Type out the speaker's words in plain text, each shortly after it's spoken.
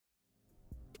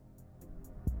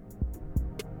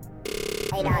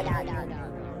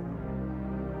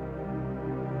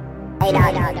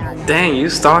Dang, you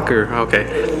stalker.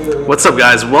 Okay. What's up,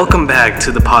 guys? Welcome back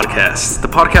to the podcast. The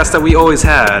podcast that we always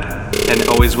had and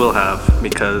always will have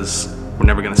because we're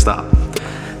never going to stop.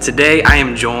 Today, I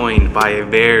am joined by a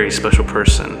very special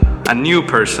person, a new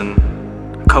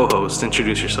person, co-host.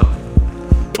 Introduce yourself.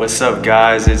 What's up,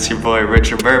 guys? It's your boy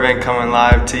Richard Burbank coming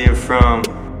live to you from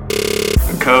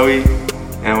Koei,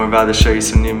 and we're about to show you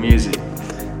some new music.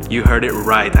 You heard it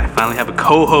right. I finally have a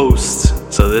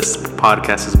co-host. So this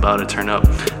podcast is about to turn up.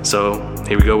 So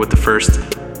here we go with the first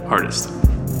artist.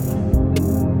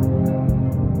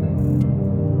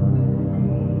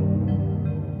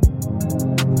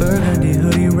 Burgundy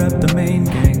hoodie rep the main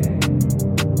gang.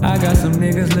 I got some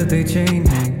niggas let they chain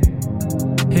hang.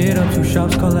 Hit up 2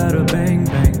 shops, call out a bang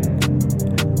bang.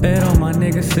 Bet all my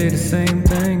niggas say the same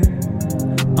thing.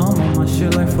 I'm on my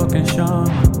shit like fucking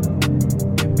Sean.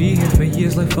 Be here for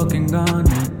years like fucking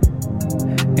Gandhi.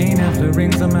 Ain't after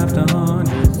rings, I'm after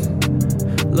hundreds.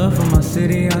 Love for my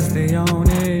city, I stay on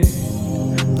it.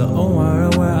 The OR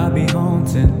where I be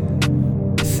haunting.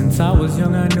 Since I was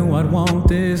young, I knew I'd want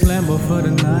this. Lambo for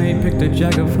the night, picked a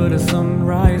jacket for the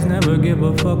sunrise. Never give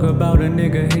a fuck about a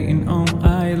nigga hating on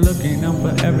I. Looking out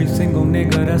for every single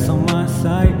nigga that's on my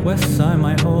side. West side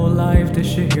my whole life, this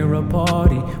shit here a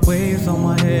party. Waves on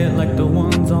my head like the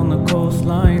ones on the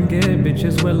coastline. Get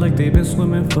bitches wet like they been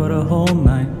swimming for the whole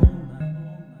night.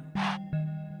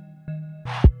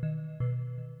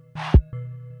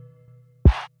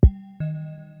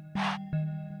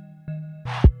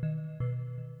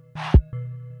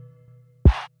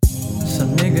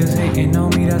 Some niggas hating on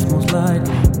me, that's most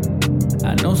likely.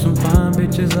 I know some fine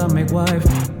bitches I'll make wife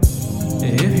me.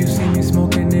 If you see me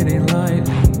smoking, it ain't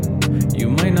lightly. You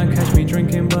might not catch me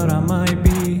drinking, but I might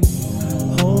be.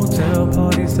 Hotel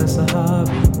parties, that's a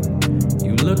hobby.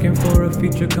 You looking for a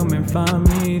feature, come and find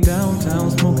me. Downtown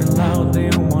smoking loud, they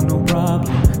don't want no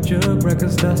problem. Jug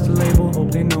Records, that's the label,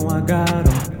 hope they know I got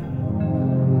 'em.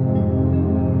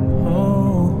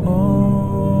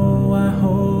 Oh, I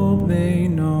hope they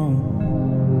know.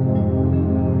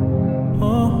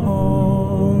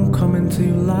 Coming to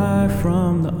you live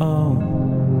from the O.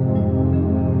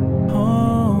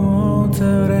 Oh,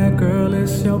 tell that girl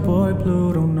it's your boy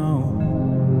Pluto, no.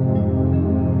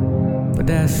 But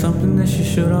that's something that she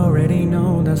should already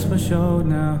know, that's for sure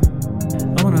now.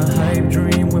 On a hype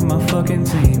dream with my fucking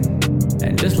team.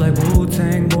 And just like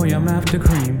Wu-Tang, boy, I'm after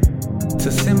cream.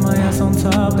 To send my ass on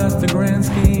top, that's the grand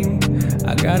scheme.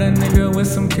 I got a nigga with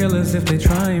some killers if they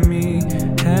try me.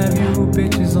 Have you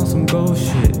bitches on some ghost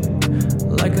shit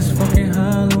like it's fucking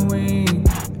Halloween.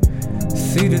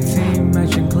 See the team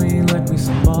matching clean like we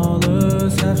some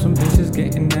ballers. Have some bitches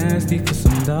getting nasty for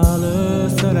some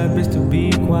dollars. Tell that bitch to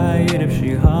be quiet if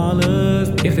she hollers.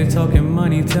 If they talking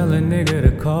money, tell a nigga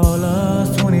to call us.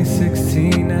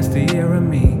 2016, that's the year of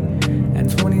me. And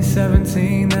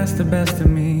 2017, that's the best of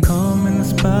me. Come in the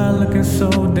spot looking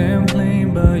so damn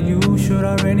clean, but you should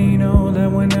already know that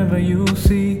whenever you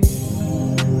see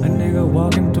a nigga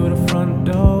walking through the front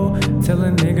door, tell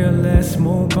a nigga let's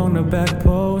smoke on the back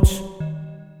porch.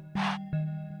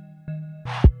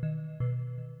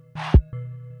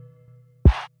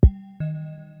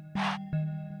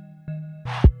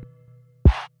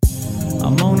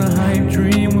 I'm on a hype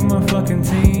dream with my fucking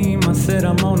team. I said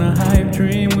I'm on a hype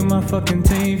dream with my fucking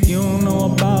team. If you don't know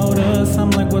about us,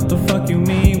 I'm like, what the fuck you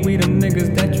mean? We them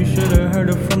niggas that you should've heard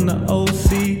of from the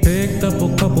OC. Picked up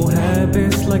a couple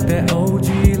habits like that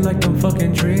OG, like them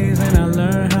fucking trees, and I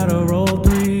learned how to roll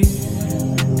 3.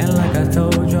 And like I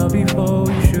told y'all before,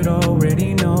 you should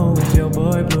already know it's your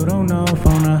boy Pluto North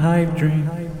on a hype dream.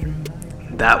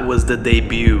 That was the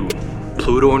debut.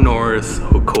 Pluto North,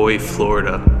 Ocoee,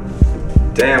 Florida.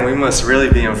 Damn, we must really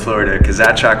be in Florida, because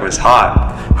that track was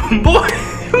hot. Boy,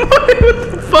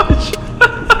 what the fudge?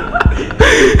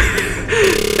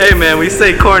 Hey man, we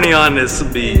stay corny on this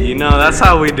beat, you know, that's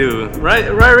how we do. Right,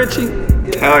 Richie?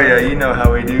 Hell yeah, you know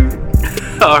how we do.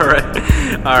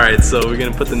 Alright, so we're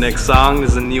gonna put the next song.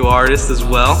 There's a new artist as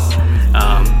well.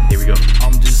 Here we go.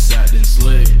 I'm just acting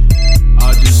slick.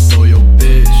 I just stole your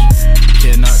bitch.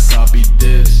 Cannot copy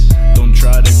this. Don't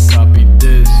try to copy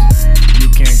this. You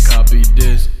can't copy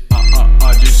this.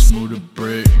 I just smooth a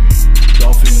brick.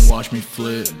 Dolphin watch me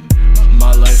flip.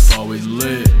 My life always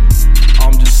lit.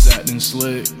 I'm just acting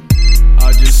slick.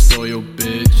 I just stole your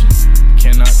bitch.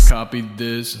 Cannot copy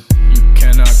this. You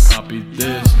cannot copy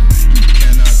this. You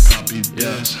cannot copy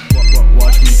this.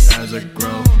 Watch me as I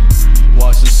grow.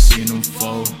 Watch the scene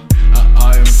unfold.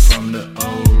 I am from the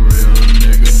O. Real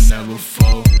nigga never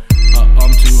fall.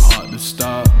 I'm too hot to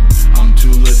stop. I'm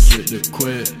too legit to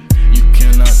quit. You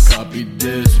cannot copy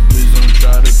this. Please don't try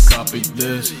copy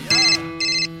this.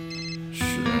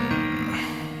 Shit.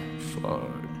 Fuck.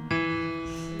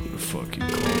 Who the fuck you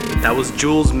call? That was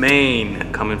Jules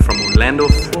Maine coming from Orlando,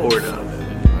 Florida.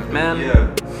 Man.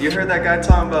 Yeah, you heard that guy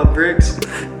talking about bricks?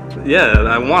 Yeah,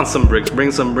 I want some bricks.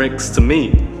 Bring some bricks to me.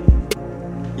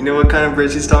 You know what kind of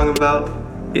bricks he's talking about?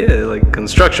 Yeah, like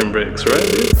construction bricks,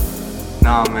 right?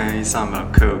 Nah, man, he's talking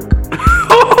about coke.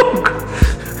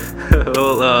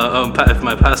 Well, if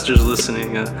my pastor's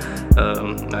listening,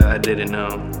 I didn't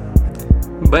know.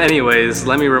 But anyways,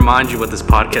 let me remind you what this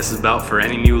podcast is about for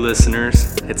any new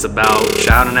listeners. It's about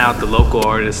shouting out the local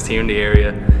artists here in the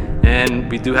area. And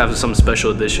we do have some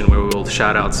special edition where we will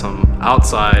shout out some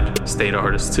outside state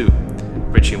artists too.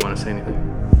 Richie, you want to say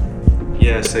anything?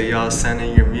 Yeah, so y'all send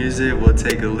in your music, we'll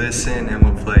take a listen, and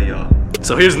we'll play y'all.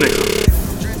 So here's the next one.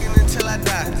 Drinking until I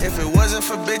die. If it wasn't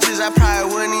for bitches, I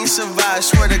probably wouldn't even survive.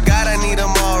 Swear to God, I need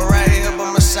them all right here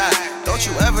by my side. Don't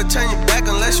you ever turn your back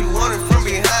unless you want it from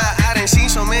behind. I done seen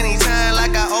so many times,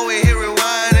 like I always hit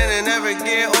rewind, and it never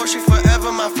get old. She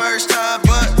forever my first time,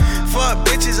 but fuck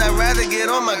bitches, I'd rather get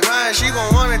on my grind. She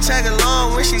gon' wanna tag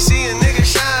along when she see a nigga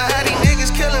shine. How these niggas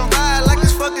killing vibe like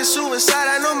it's fucking suicide.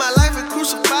 I know my life is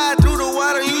crucified through the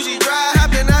water, usually dry.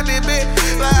 Hopping out that bit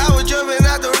like I was jumping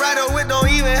out the rider with don't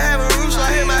even have a roof, so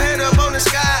I hit my head up on the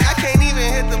sky. I can't even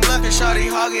hit the blunt, cause shawty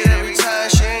hog it every time.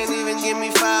 She ain't even give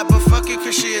me five, but fuck it,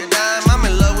 cause she a dime. I'm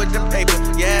in love with the paper,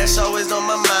 yeah, it's always on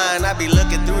my mind. I be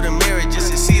looking through the mirror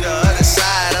just to see the other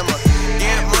side. I'ma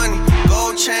get money,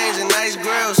 gold chains and nice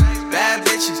grills. Bad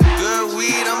bitches, good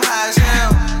weed, I'm high as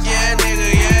hell. Yeah,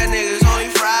 nigga, it's only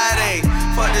Friday.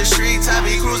 Fuck the streets, I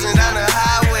be cruising down the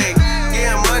highway.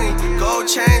 Getting money, gold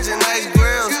chains and nice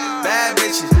grills. Bad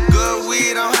bitches, good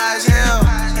weed, I'm high as hell.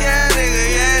 Yeah,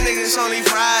 nigga, it's only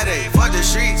Friday. Fuck the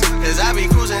streets, cause I be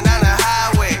cruising down the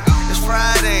highway. It's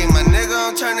Friday, my nigga,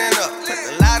 I'm turning up. Put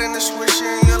the light in the swisher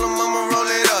and yellow mama roll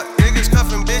it up. Niggas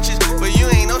cuffing bitches, but you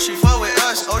ain't know she fuck with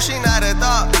us. Oh, she not a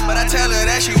thought, but I tell her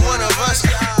that she one of us.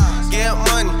 Get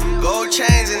money, gold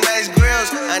chains and nice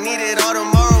grills. I need it all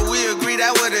tomorrow, we agree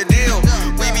that was a deal.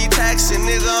 We be taxing,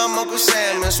 nigga, I'm Uncle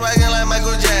Sam. And swaggin' like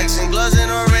Michael Jackson, gloves in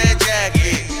a red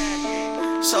jacket.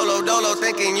 Solo dolo,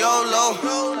 thinking YOLO.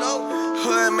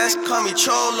 Hood mess, call me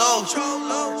Cholo.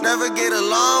 Never get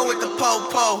along with the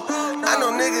po-po. I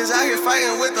know niggas out here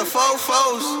fighting with the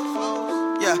fofos.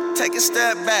 Yeah, take a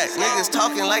step back. Niggas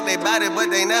talking like they bout it,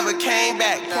 but they never came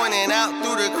back. Pointing out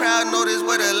through the crowd, notice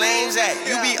where the lanes at.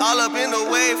 You be all up in the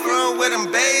way from where them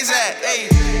bays at. Ayy,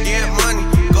 get money,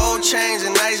 gold chains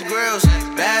and nice grills.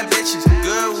 Bad bitches,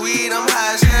 good weed, I'm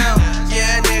high as hell.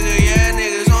 Yeah,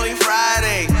 nigga, it's only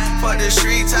Friday. Fuck the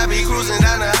streets, I be cruising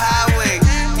down the highway.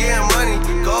 Getting money,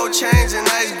 gold chains and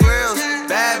nice grills.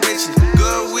 Bad bitches,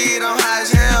 good weed, I'm high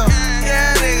as hell.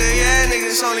 Yeah, nigga,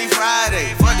 it's only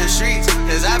Friday. Fuck the streets,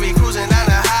 cause I be cruising down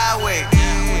the highway.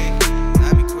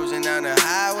 I be cruising down the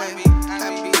highway.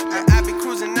 I be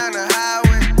cruising down the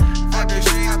highway. Fuck the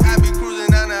streets, I be cruising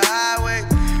down the highway.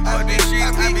 Fuck the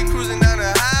streets, I be cruising down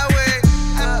the highway.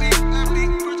 I be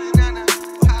cruising down the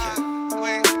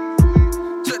highway.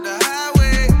 To the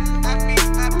highway. I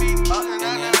be cruising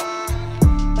down the highway.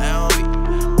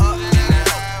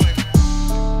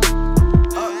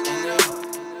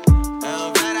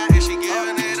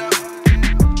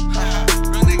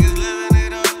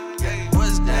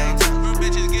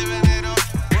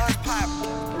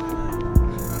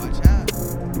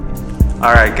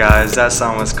 Alright guys, that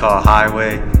song was called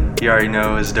Highway. You already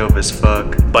know it's dope as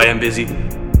fuck. By M Busy.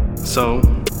 So,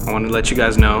 I want to let you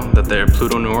guys know that their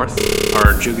Pluto North,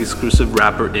 our Juke exclusive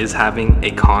rapper, is having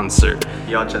a concert.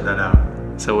 Y'all check that out.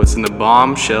 So it's in the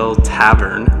Bombshell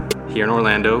Tavern here in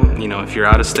Orlando. You know, if you're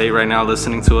out of state right now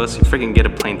listening to us, you freaking get a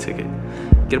plane ticket.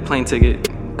 Get a plane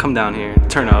ticket, come down here,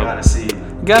 turn up.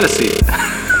 Gotta see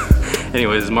it.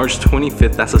 Anyways, March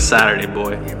 25th, that's a Saturday,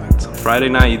 boy. So Friday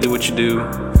night, you do what you do.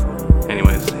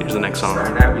 Anyways, here's the next song.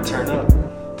 Friday night, we turn up.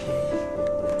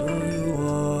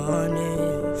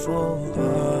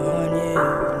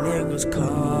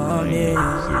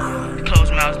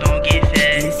 Closed mouths don't get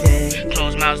fed.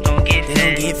 Closed mouths don't get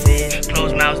fed.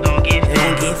 Closed mouths don't get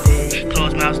fed.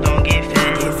 Closed mouths don't get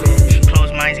fed.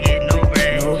 Closed minds get no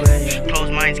bread.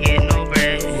 Closed minds get no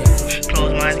bread.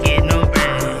 Closed minds get no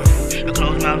bread. A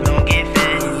closed mouth don't get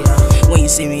fed. When you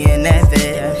see me in that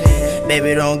bed,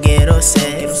 baby, don't get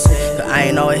upset. Cause I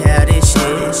ain't always had this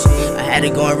shit. I had to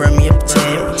go and run me up a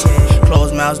check.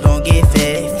 Closed mouths don't get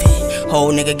fed.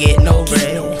 Whole nigga get no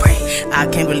bread. I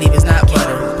can't believe it's not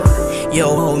butter.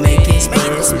 Yo, ho, make it spit.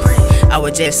 I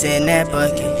was just in that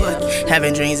bucket,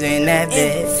 having dreams in that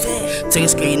bed. Took a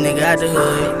street nigga out the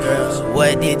hood, girl.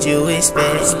 What did you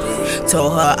expect?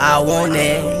 Told her I want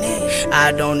it.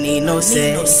 I don't need no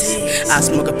sex. I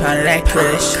smoke a pound of that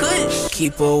kush.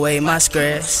 Keep away my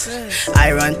stress.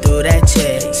 I run through that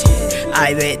check.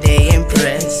 I bet they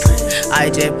impressed. I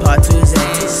just bought 2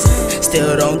 Zans.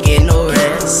 Still don't get no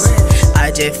rest.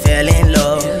 I just fell in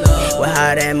love with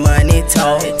how that money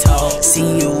talk.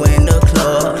 See you in the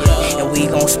club, and we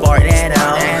gon' spark that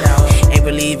out. Ain't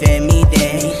believe in me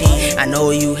then. I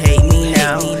know you hate me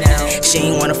now. She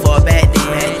ain't wanna fall back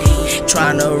then.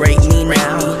 Tryna rape me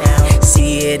now.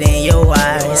 See it in your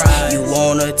eyes. You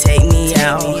wanna take me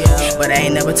out, but I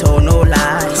ain't never told no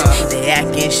lies. They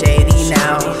acting shady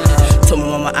now. Told my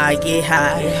mama I get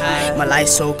high. My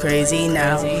life's so crazy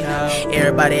now.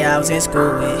 Everybody I was in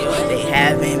school with, they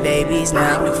having babies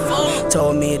now.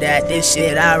 Told me that this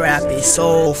shit I rap is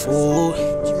soul food,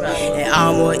 and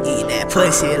I'ma eat that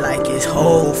pussy like it's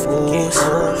Whole Foods.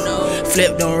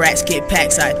 Flip them racks, get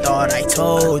packs, I thought I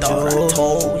told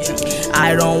you.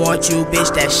 I don't want you,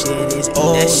 bitch, that shit is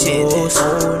old news.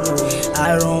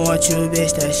 I don't want you,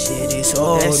 bitch, that shit is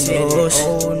old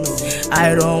news.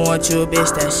 I don't want you,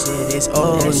 bitch, that shit is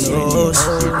old news.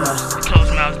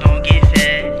 Closed mouths don't get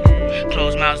fed.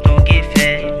 Closed mouths don't get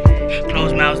fed.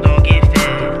 Closed mouths don't get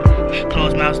fed.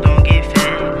 Closed mouths don't get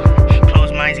fed.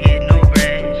 Closed minds get no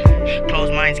bread.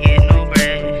 Closed minds get no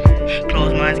bread.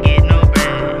 Closed minds get no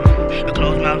bread. A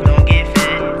closed mouth don't get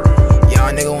fed.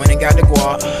 Young nigga went and got the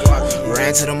guap.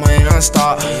 Ran to the money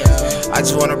non-stop. I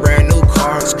just want a brand new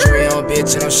car. Security on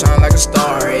bitch and I'm shining like a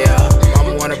star, yeah.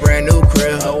 Mama want a brand new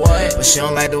crib, but she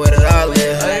don't like the way that I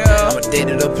live. I'm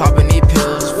addicted to popping these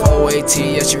pills. 4-way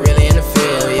T, yeah, she really in the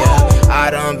field, yeah. I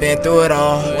done been through it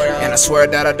all, and I swear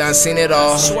that I done seen it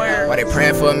all. Why they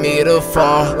praying for me to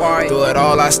fall? Through it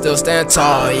all, I still stand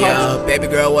tall, yeah. Baby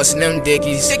girl, what's in them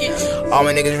dickies? All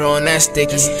my niggas rolling that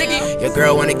sticky. Your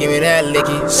girl wanna give me that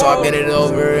licky, so I bend it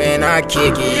over and I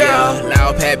kick it, yeah.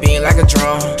 Loud pat bean like a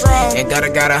drum, and got a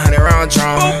 100-round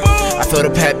drum. I feel the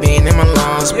pat bean in my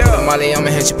lungs. Put the molly on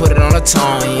my head, she put it on the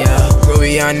tongue, yeah.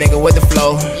 Groovy young nigga with the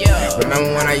flow.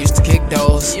 Remember when I used to kick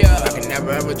those? I can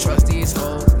never ever trust these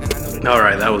hoes.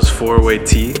 Alright, that was 4-Way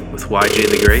T with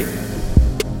YJ the Great.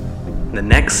 The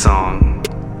next song,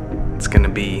 it's gonna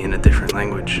be in a different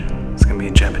language. It's gonna be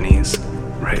in Japanese,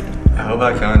 right? I hope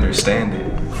I can understand it.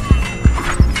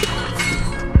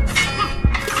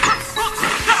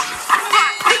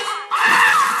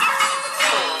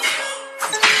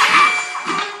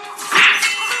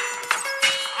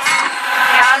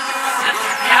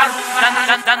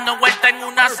 Dando vuelta en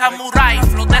una samurai,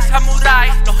 flow de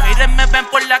samurai. Los haters me ven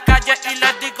por la calle y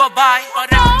les digo bye.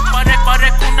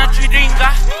 Parezco una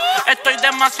chiringa, estoy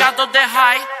demasiado de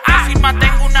high. Encima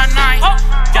tengo una night,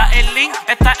 ya el link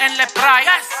está en la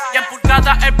Sprite. Y en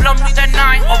pulgada el blow mide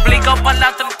 9. Obligado para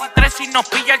la 33 si no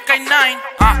pilla el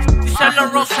K9. Dice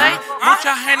los rosé,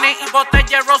 mucha gene y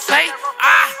botella rosé.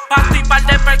 Pasto y par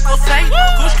de percocé.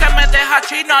 Kush que me deja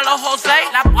chino a los José.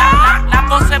 Las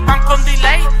voces van con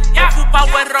delay. Ocupa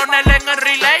Ronel en el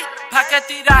relay. Pa' que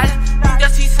tirar un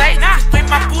 16. Estoy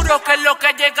más puro que lo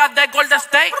que llega de Golden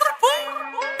State.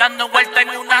 Dando vuelta en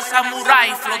una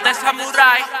samurai, flow de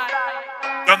samurai.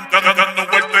 Dando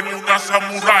vuelta en una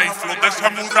samurai, flow de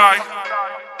samurai.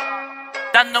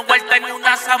 Dando vuelta en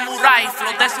una samurai,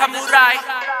 flow de samurai.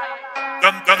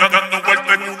 Dando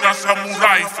vuelta en una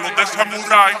samurai, flow de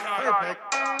samurai.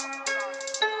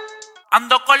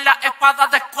 Ando con la espada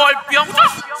de Scorpion,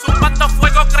 zumbando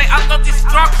fuego, creando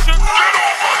destruction.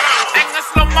 En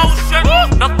slow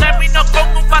motion, lo termino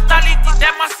con un fatality.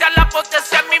 Demasiada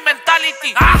potencia en mi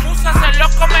mentality. Musa se lo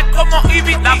come como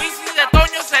EBT. La bici de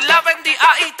Toño se la vendí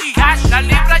a E.T. La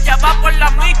libra ya va por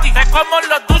la miti. Te como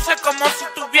los dulces como si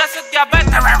tuvieses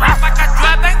diabetes. Ráfagas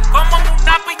llueven como en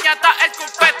una piñata el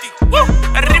confeti.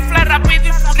 El rifle rápido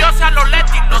y furioso a los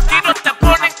Leti. Los tiros te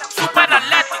ponen super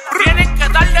atléticos. Tienen que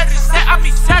darle reset a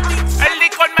mi setting. El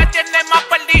licor me tiene más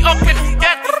perdido que un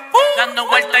yeti. Dando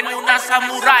vuelta en una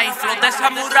samurai, flow de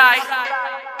samurai.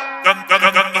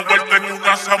 Dando vuelta en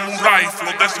una samurai,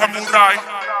 flow de samurai.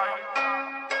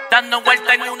 Dando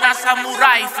vuelta en una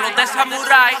samurai, flow de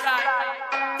samurai.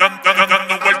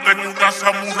 Dando vuelta en una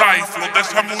samurai, flow de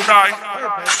samurai.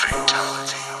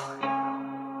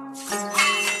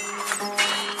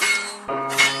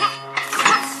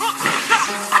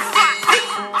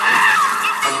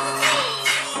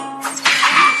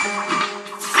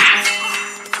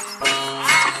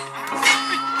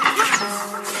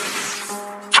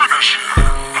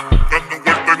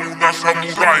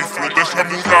 Samurai, flow de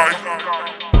samurai.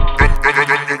 Dando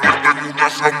vuelta en una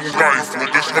samurai, flow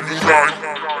de samurai.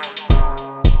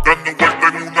 Dando vuelta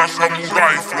en una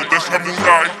samurai, flow de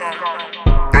samurai.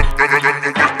 Dando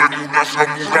vuelta en una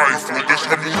samurai, flow de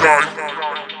samurai.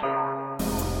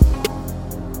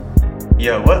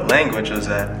 Yo, what language was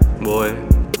that? Boy,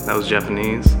 that was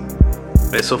Japanese.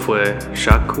 Eso fue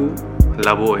Shaku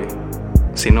la voy.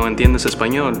 Si no entiendes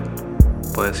español,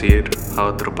 puedes ir a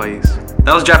otro país.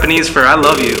 That was Japanese for I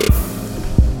love you.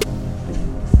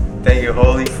 Thank you,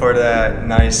 Holy, for that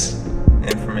nice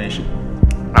information.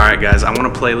 Alright guys, I want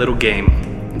to play a little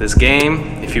game. This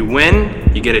game, if you win,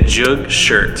 you get a Jug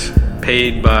shirt.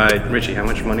 Paid by Richie. How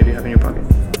much money do you have in your pocket?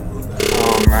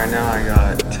 Right now I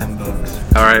got $10.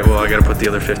 Alright, well I gotta put the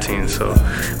other 15. So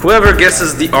whoever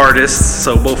guesses the artist,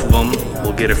 so both of them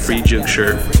will get a free Jug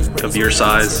shirt of your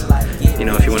size. You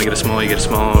know, if you want to get a small, you get a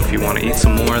small. If you want to eat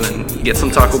some more, then you get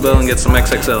some Taco Bell and get some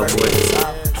XXL, boy.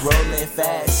 Rolling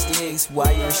fast sticks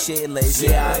while you're shitless.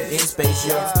 Yeah, I'm in space.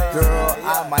 Yeah, girl,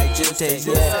 I might just take.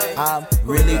 Yeah, I'm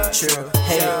really true.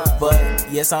 Hey, but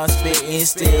yes, I'm spitting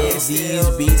still.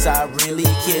 These beats I really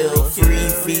kill. Free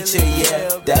feature,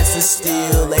 yeah, that's a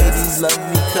steal. Ladies love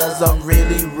me cause I'm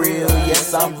really real.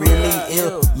 Yes, I'm really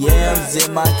ill. Yams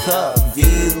in my cup.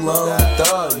 V-Lone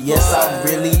Thug. Yes, I'm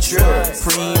really true.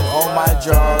 Preem on my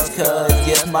drawers cause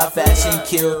yes, my fashion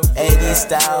kill. 80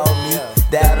 style me.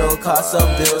 That'll cost some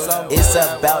bills. It's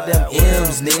about them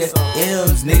M's,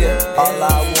 nigga. All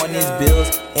I want is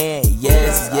bills. And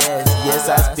yes,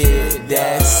 I spit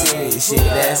that shit. Yes,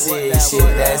 I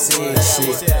spit that shit.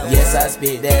 Yes, I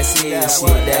spit that shit.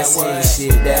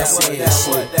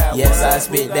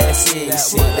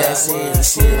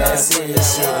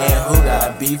 And who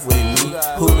got beef with me?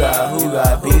 Who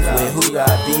got beef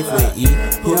with E?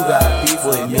 Who got beef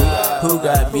with me? Who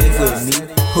got beef with me?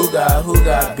 Who got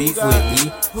beef with me?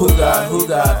 Who got beef with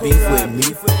me? Who got beef with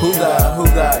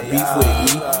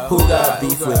me? Who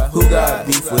got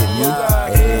beef with me?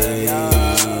 Hey,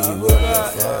 what the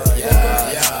fuck?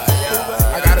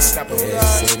 Yeah. I gotta step up this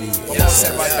city. I'm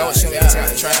set my notes, you ain't take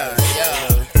the trash.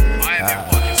 I am your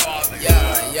fucking father. Yeah.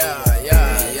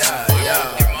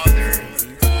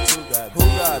 Who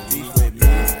got beef with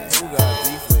me?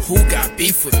 Who got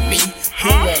beef with me? Who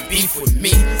won't beef with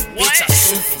me? Bitch, I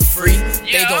shoot for free.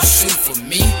 They gon' shoot for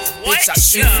me. Bitch, I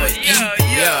shoot for E.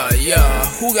 Yeah.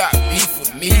 Who got beef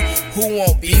with me? Who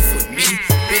won't beef with me?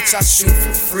 Bitch, I shoot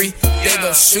for free. They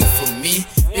gon' shoot for me.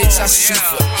 Bitch, I shoot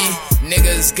for E.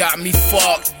 Niggas got me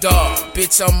fucked up.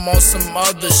 Bitch, I'm on some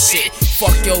other shit.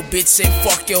 Fuck your bitch and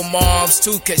fuck your moms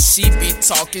too, cause she be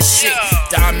talking shit.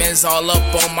 Diamonds all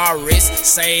up on my wrist,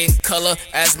 same color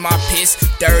as my piss.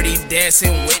 Dirty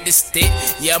dancing with the stick.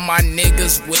 Yeah, my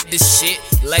niggas with the shit.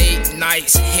 Late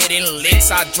nights hitting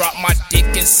licks. I drop my dick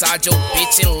inside your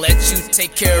bitch and let you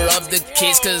take care of the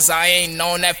kids, cause I ain't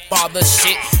on that father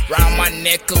shit. Round my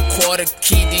neck a quarter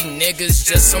key. These niggas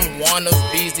just some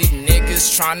wannabes. These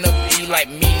niggas tryna be like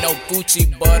me, no Gucci,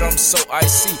 but I'm so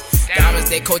icy. Diamonds,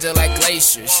 they cold just like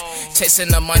glaciers. Chasing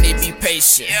the money, be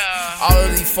patient. All of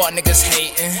these fuck niggas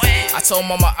hating. I told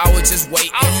mama I was just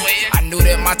waiting. I knew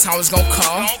that my time was gonna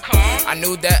come. I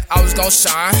knew that I was gonna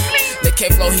shine. Lil'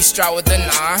 K-Flow, he stride with the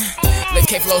 9. Lil'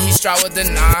 K-Flow, he stride with the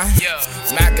 9.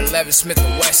 Mac 11, Smith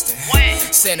 & Weston.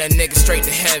 Send a nigga straight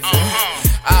to heaven.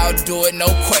 I'll do it, no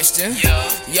question.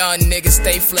 Young niggas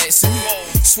stay flexing.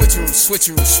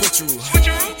 Switcheroo.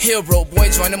 Hill bro, boy,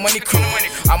 join the money crew.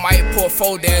 I might pour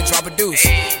 4 and drop a deuce.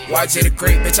 YJ the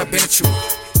great, bitch, I been a true.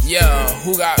 Yeah,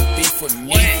 who got beef with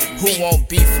me? Who won't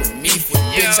beef with me?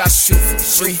 Bitch, I shoot for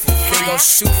free. They gon'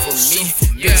 shoot for me.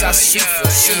 Bitch, I shoot for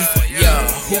free. Yeah,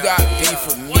 who got beef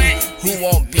with me? Who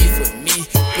won't beef with me?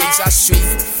 Bitch, I shoot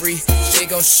for free. They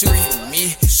gon' shoot for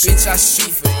me. Bitch, I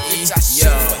shoot for E.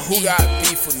 Yeah, who got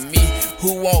beef with me?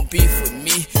 Who won't beef with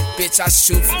me? Bitch, I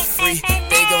shoot for free.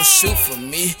 They gon' shoot for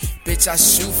me. Bitch, I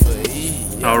shoot for E.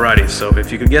 Alrighty, so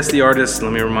if you could guess the artist,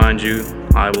 let me remind you,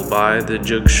 I will buy the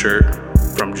Jug shirt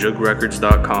from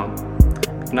jugrecords.com.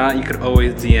 If not, you could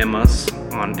always DM us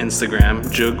on Instagram,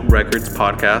 Jug Records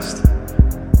Podcast.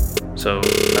 So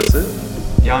that's it.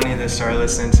 Y'all need to start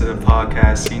listening to the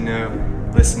podcast,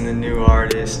 listen to new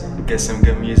artists, get some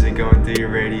good music going through your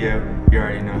radio. You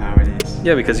already know how it is.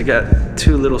 Yeah, because you got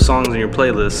 2 little songs in your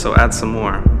playlist, so add some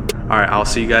more. Alright, I'll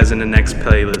see you guys in the next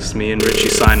playlist. Me and Richie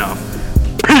sign off.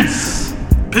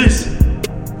 Peace!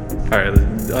 Alright,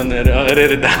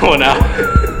 edit that one out.